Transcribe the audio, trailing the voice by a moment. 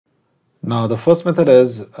Now the first method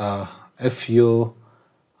is if you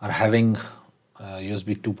are having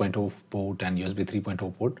USB 2.0 port and USB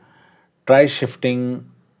 3.0 port, try shifting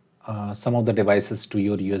some of the devices to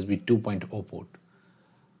your USB 2.0 port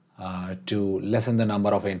to lessen the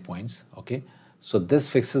number of endpoints. Okay, so this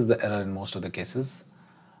fixes the error in most of the cases.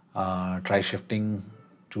 Try shifting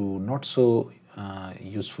to not so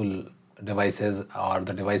useful devices or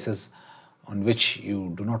the devices on which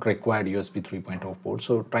you do not require USB 3.0 port.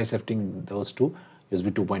 So try shifting those to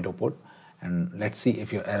USB 2.0 port, and let's see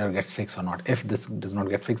if your error gets fixed or not. If this does not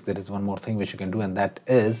get fixed, there is one more thing which you can do, and that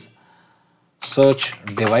is search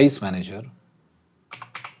device manager.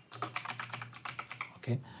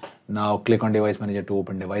 Okay, now click on device manager to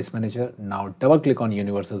open device manager. Now double click on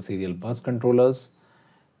universal serial bus controllers.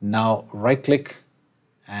 Now right click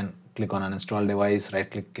and click on uninstall device. Right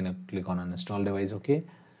click and click on uninstall device. Okay,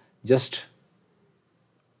 just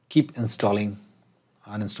keep uninstalling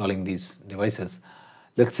these devices.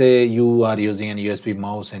 Let's say you are using an USB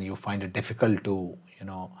mouse and you find it difficult to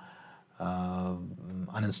uh,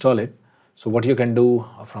 uninstall it. So what you can do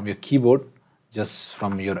from your keyboard, just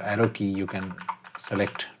from your arrow key, you can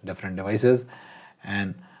select different devices,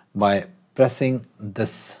 and by pressing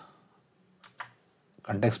this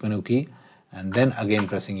context menu key and then again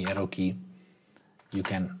pressing arrow key, you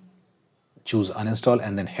can choose uninstall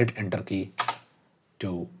and then hit enter key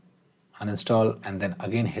to uninstall, and then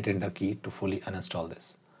again hit enter key to fully uninstall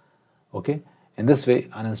this. Okay, in this way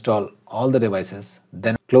uninstall all the devices,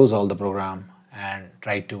 then close all the program and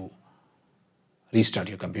try to restart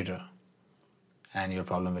your computer, and your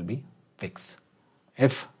problem will be fixed.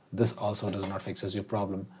 If this also does not fixes your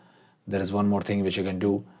problem, there is one more thing which you can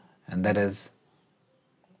do, and that is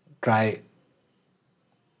try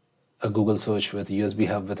a Google search with USB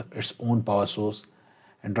hub with its own power source,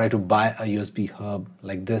 and try to buy a USB hub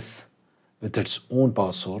like this with its own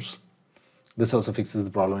power source. This also fixes the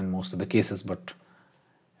problem in most of the cases, but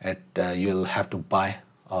you'll have to buy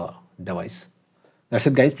a device. That's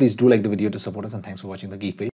it guys, please do like the video to support us, and thanks for watching the Geek Page.